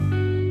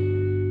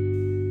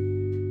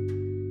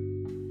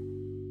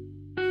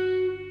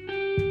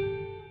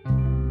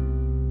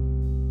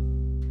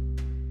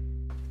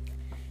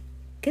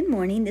Good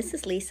morning, this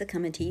is Lisa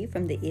coming to you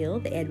from the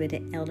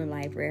Edwin Elder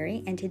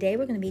Library, and today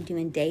we're going to be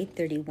doing Day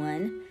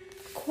 31,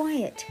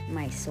 Quiet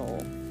My Soul,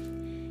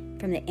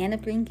 from the Anne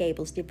of Green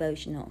Gables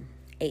devotional,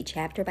 a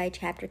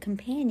chapter-by-chapter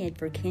companion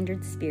for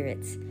kindred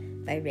spirits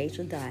by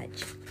Rachel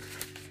Dodge.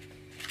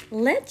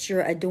 Let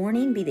your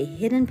adorning be the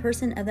hidden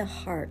person of the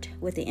heart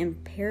with the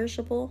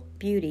imperishable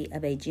beauty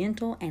of a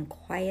gentle and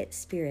quiet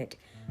spirit,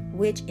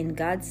 which in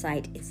God's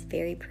sight is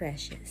very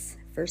precious.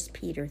 1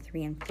 Peter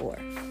 3 and 4.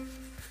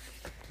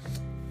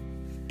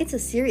 It's a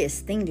serious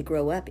thing to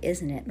grow up,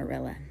 isn't it,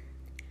 Marilla?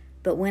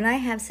 But when I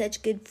have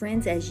such good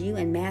friends as you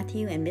and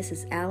Matthew and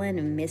Mrs. Allen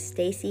and Miss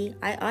Stacy,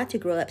 I ought to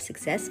grow up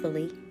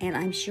successfully, and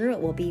I'm sure it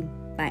will be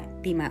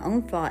my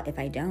own fault if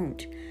I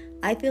don't.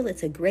 I feel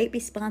it's a great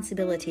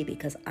responsibility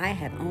because I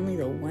have only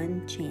the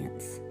one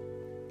chance.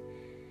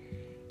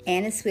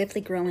 Anne is swiftly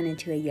growing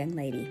into a young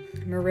lady.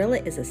 Marilla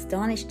is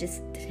astonished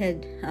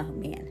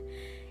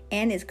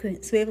Anne is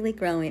swiftly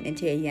growing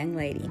into a young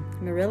lady.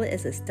 Marilla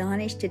is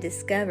astonished to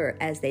discover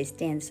as they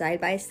stand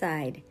side by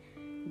side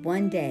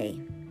one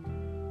day,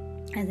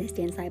 that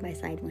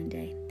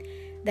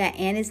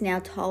Anne is now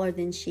taller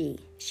than she.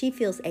 She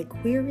feels a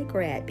queer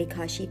regret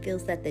because she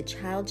feels that the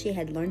child she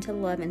had learned to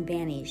love had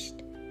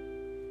vanished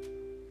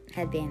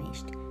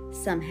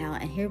somehow,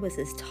 and here was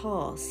this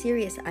tall,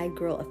 serious-eyed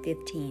girl of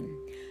 15,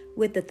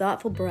 with the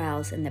thoughtful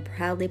brows and the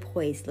proudly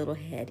poised little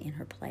head in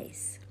her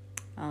place.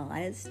 Oh,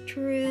 that's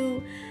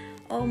true.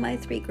 Oh, my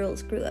 3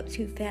 girls grew up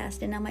too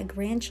fast, and now my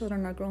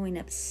grandchildren are growing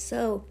up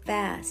so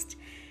fast.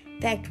 In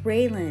fact,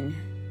 Raylan,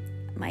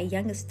 my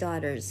youngest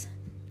daughter's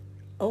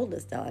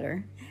oldest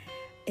daughter,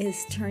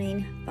 is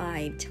turning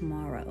 5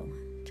 tomorrow.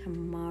 Oh,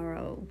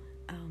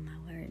 my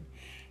word.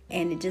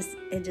 And it's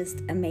just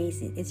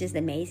amazing. It's just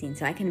amazing.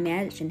 So I can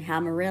imagine how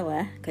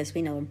Marilla, because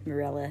we know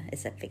Marilla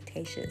is a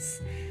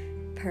fictitious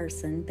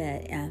person,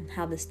 but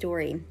how the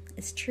story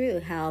is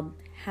true, how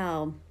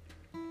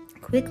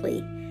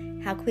quickly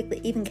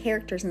even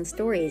characters and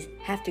stories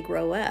have to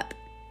grow up.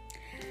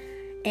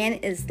 Anne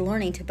is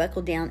learning to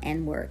buckle down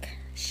and work.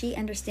 She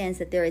understands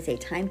that there is a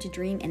time to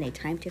dream and a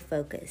time to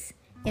focus.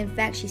 In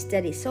fact, she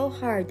studies so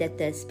hard that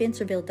the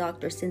Spencerville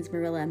doctor sends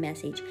Marilla a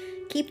message.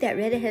 Keep that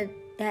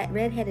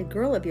redheaded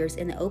girl of yours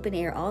in the open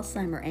air all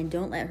summer and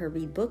don't let her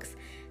read books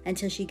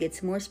until she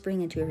gets more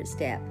spring into her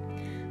step.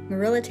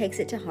 Marilla takes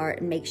it to heart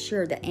and makes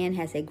sure that Anne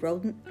has a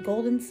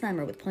golden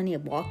summer with plenty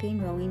of walking,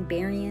 rowing,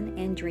 berrying,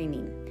 and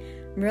dreaming.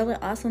 Marilla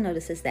also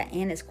notices that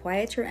Anne is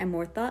quieter and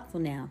more thoughtful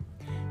now.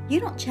 You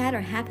don't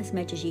chatter half as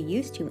much as you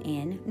used to,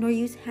 Anne, nor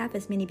use half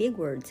as many big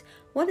words.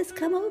 What has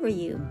come over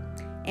you?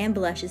 Anne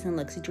blushes and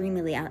looks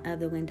dreamily out of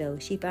the window.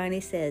 She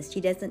finally says she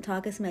doesn't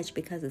talk as much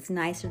because it's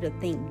nicer to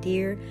think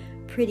dear,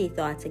 pretty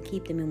thoughts and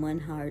keep them in one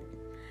heart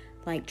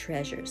like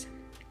treasures.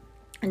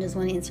 I just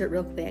want to insert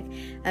real quick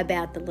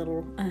about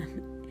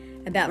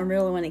about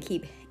Marilla wanting to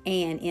keep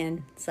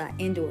Anne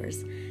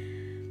indoors.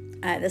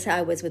 That's how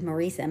I was with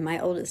Marisa, my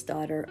oldest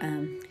daughter.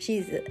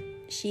 She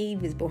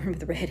was born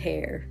with red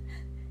hair.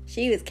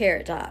 She was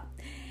carrot top.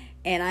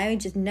 And I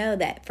just know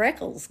that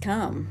freckles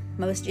come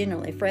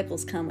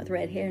with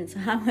red hair. And so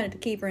I wanted to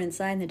keep her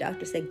inside. And the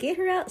doctor said, get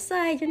her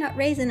outside. You're not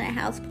raising a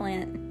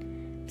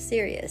houseplant.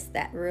 Serious.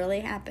 That really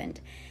happened.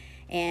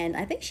 And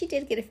I think she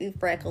did get a few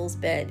freckles,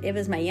 but it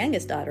was my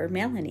youngest daughter,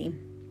 Melanie.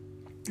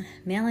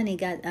 Melanie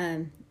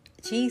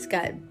she's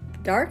got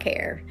dark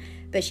hair,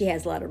 but she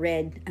has a lot of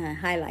red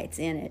highlights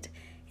in it.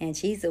 And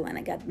she's the one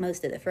that got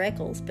most of the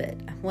freckles, but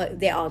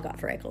they all got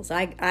freckles.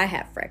 I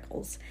have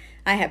freckles.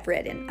 I have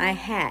red in. I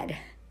had.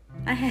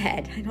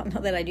 I don't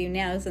know that I do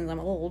now since I'm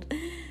old,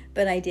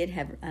 but I did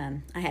have,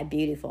 I had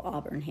beautiful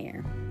auburn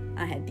hair.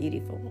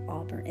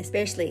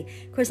 Especially,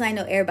 of course, I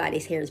know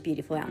everybody's hair is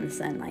beautiful out in the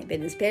sunlight, but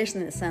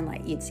especially in the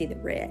sunlight, you'd see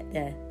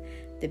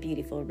the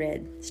beautiful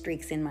red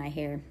streaks in my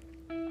hair.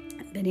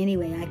 But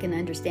anyway, I can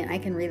understand, I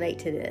can relate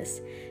to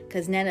this,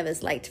 because none of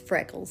us liked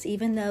freckles,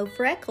 even though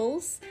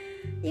freckles,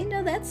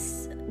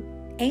 that's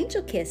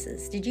angel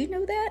kisses. Did you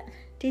know that?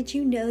 Did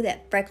you know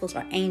that freckles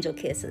are angel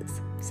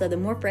kisses? So the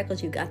more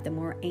freckles you got, the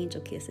more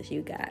angel kisses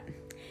you got.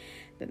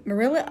 But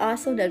Marilla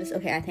also noticed,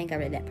 I think I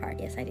read that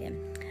part. Yes, I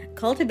did.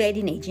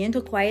 Cultivating a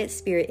gentle, quiet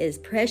spirit is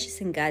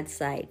precious in God's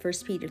sight. 1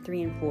 Peter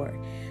 3 and 4.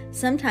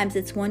 Sometimes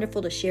it's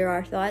wonderful to share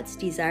our thoughts,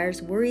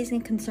 desires, worries,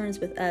 and concerns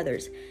with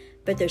others.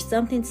 But there's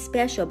something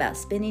special about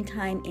spending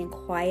time in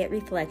quiet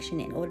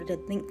reflection in order to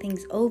think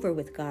things over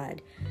with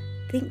God.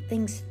 Think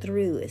things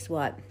through is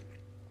what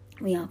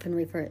we often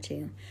refer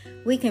to.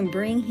 We can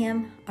bring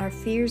him our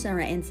fears and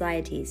our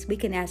anxieties. We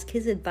can ask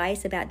his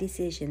advice about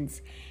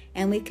decisions.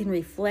 And we can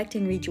reflect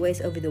and rejoice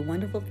over the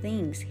wonderful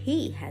things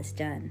he has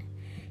done.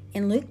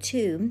 In Luke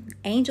 2,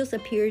 angels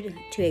appeared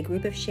to a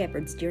group of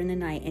shepherds during the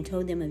night and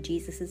told them of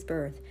Jesus'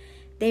 birth.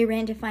 They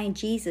ran to find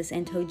Jesus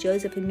and told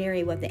Joseph and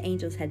Mary what the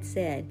angels had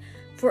said.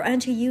 For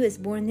unto you is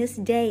born this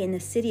day in the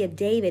city of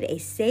David a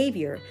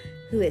Savior,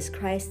 who is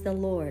Christ the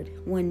Lord.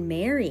 When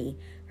Mary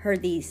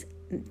heard these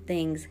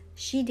things,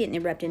 she didn't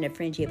erupt into a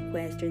frenzy of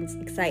questions,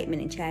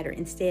 excitement, and chatter.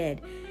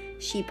 Instead,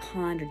 she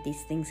pondered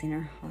these things in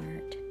her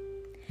heart.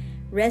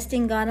 Rest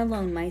in God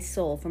alone, my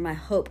soul, for my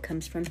hope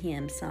comes from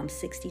him. Psalm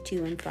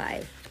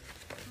 62:5.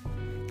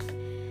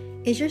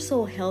 Is your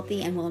soul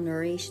healthy and well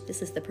nourished?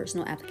 This is the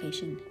personal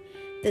application.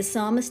 The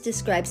psalmist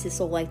describes his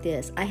soul like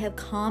this: I have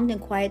calmed and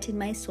quieted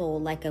my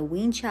soul like a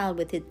weaned child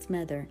with its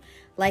mother.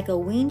 Like a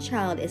weaned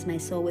child is my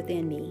soul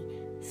within me.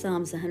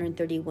 Psalms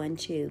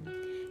 131:2.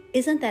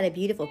 Isn't that a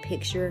beautiful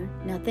picture?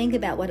 Now think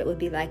about what it would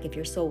be like if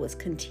your soul was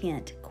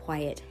content,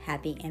 quiet,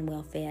 happy, and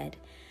well fed.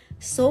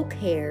 Soul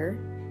care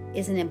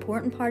is an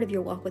important part of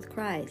your walk with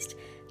Christ.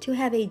 To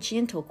have a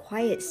gentle,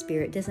 quiet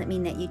spirit doesn't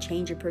mean that you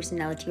change your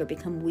personality or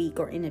become weak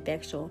or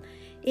ineffectual.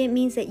 It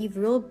means that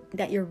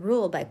you're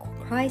ruled by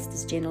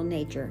Christ's gentle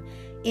nature.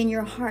 In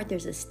your heart,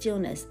 there's a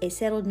stillness, a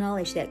settled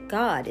knowledge that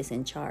God is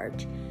in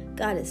charge.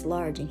 God is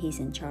large and he's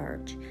in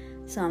charge.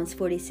 Psalms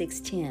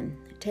 46:10.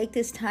 Take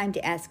this time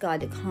to ask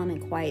God to calm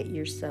and quiet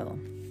your soul.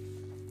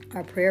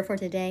 Our prayer for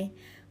today: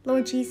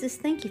 Lord Jesus,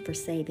 thank you for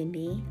saving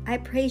me. I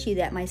praise you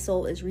that my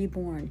soul is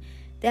reborn,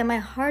 that my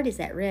heart is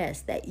at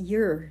rest, that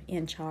you're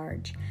in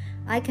charge.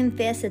 I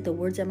confess that the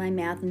words of my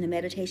mouth and the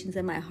meditations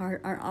of my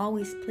heart are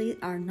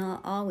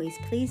not always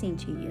pleasing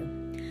to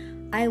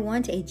you. I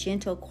want a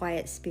gentle,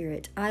 quiet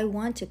spirit. I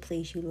want to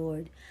please you,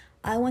 Lord.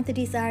 I want the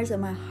desires of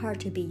my heart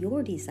to be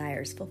your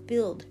desires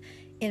fulfilled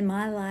in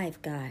my life,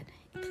 God.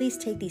 Please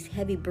take these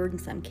heavy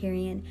burdens I'm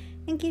carrying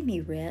and give me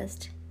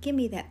rest. Give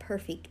me that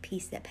perfect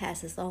peace that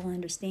passes all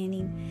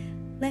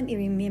understanding. Let me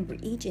remember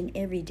each and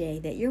every day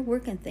that you're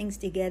working things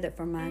together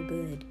for my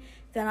good,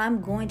 that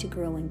I'm going to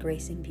grow in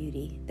grace and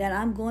beauty, that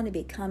I'm going to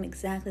become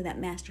exactly that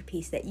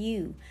masterpiece that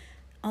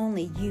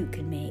only you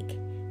can make.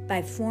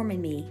 By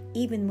forming me,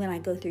 even when I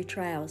go through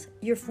trials,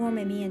 you're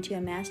forming me into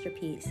a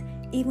masterpiece.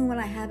 Even when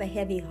I have a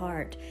heavy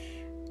heart,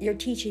 you're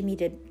teaching me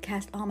to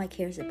cast all my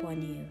cares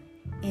upon you.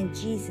 In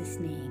Jesus'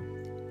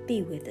 name,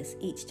 be with us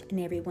each and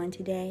every one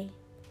today.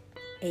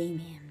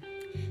 Amen.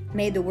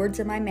 May the words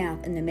of my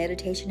mouth and the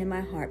meditation of my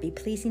heart be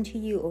pleasing to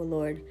you, O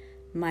Lord,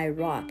 my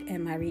rock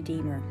and my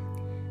redeemer.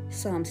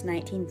 Psalms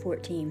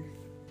 19:14.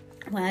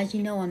 Well, as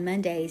you know, on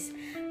Mondays,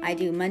 I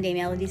do Monday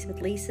Melodies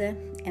with Lisa,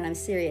 and I'm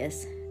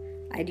serious.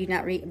 I do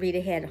not read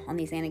ahead on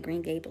these Anna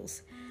Green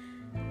Gables.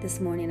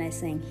 This morning I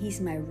sang, He's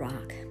my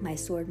rock, my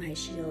sword, my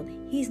shield.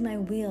 He's my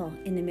wheel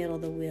in the middle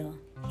of the wheel.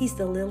 He's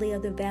the lily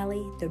of the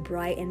valley, the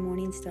bright and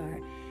morning star.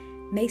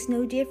 Makes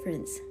no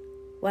difference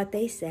what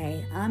they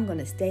say. I'm going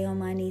to stay on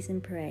my knees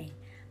and pray.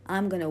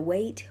 I'm going to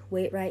wait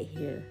right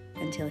here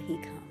until he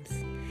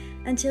comes.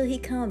 Until he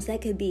comes.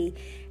 That could be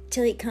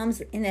till he comes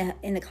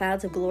in the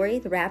clouds of glory,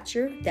 the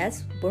rapture.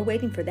 We're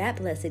waiting for that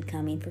blessed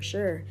coming for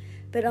sure.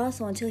 But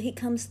also until he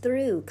comes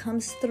through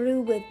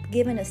with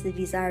giving us the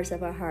desires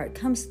of our heart,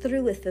 comes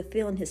through with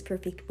fulfilling his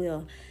perfect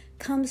will,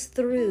 comes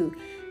through,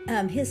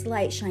 his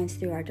light shines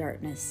through our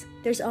darkness.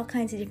 There's all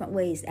kinds of different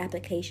ways,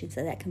 applications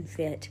that can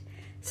fit.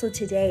 So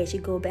today, as you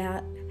go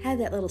about, have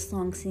that little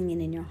song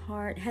singing in your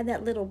heart, have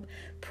that little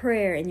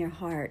prayer in your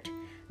heart.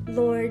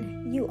 Lord,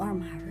 you are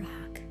my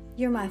rock.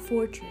 You're my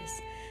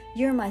fortress.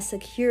 You're my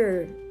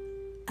secure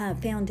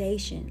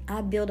foundation.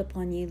 I build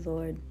upon you,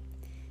 Lord.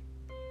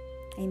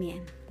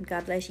 Amen.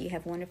 God bless you.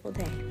 Have a wonderful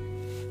day.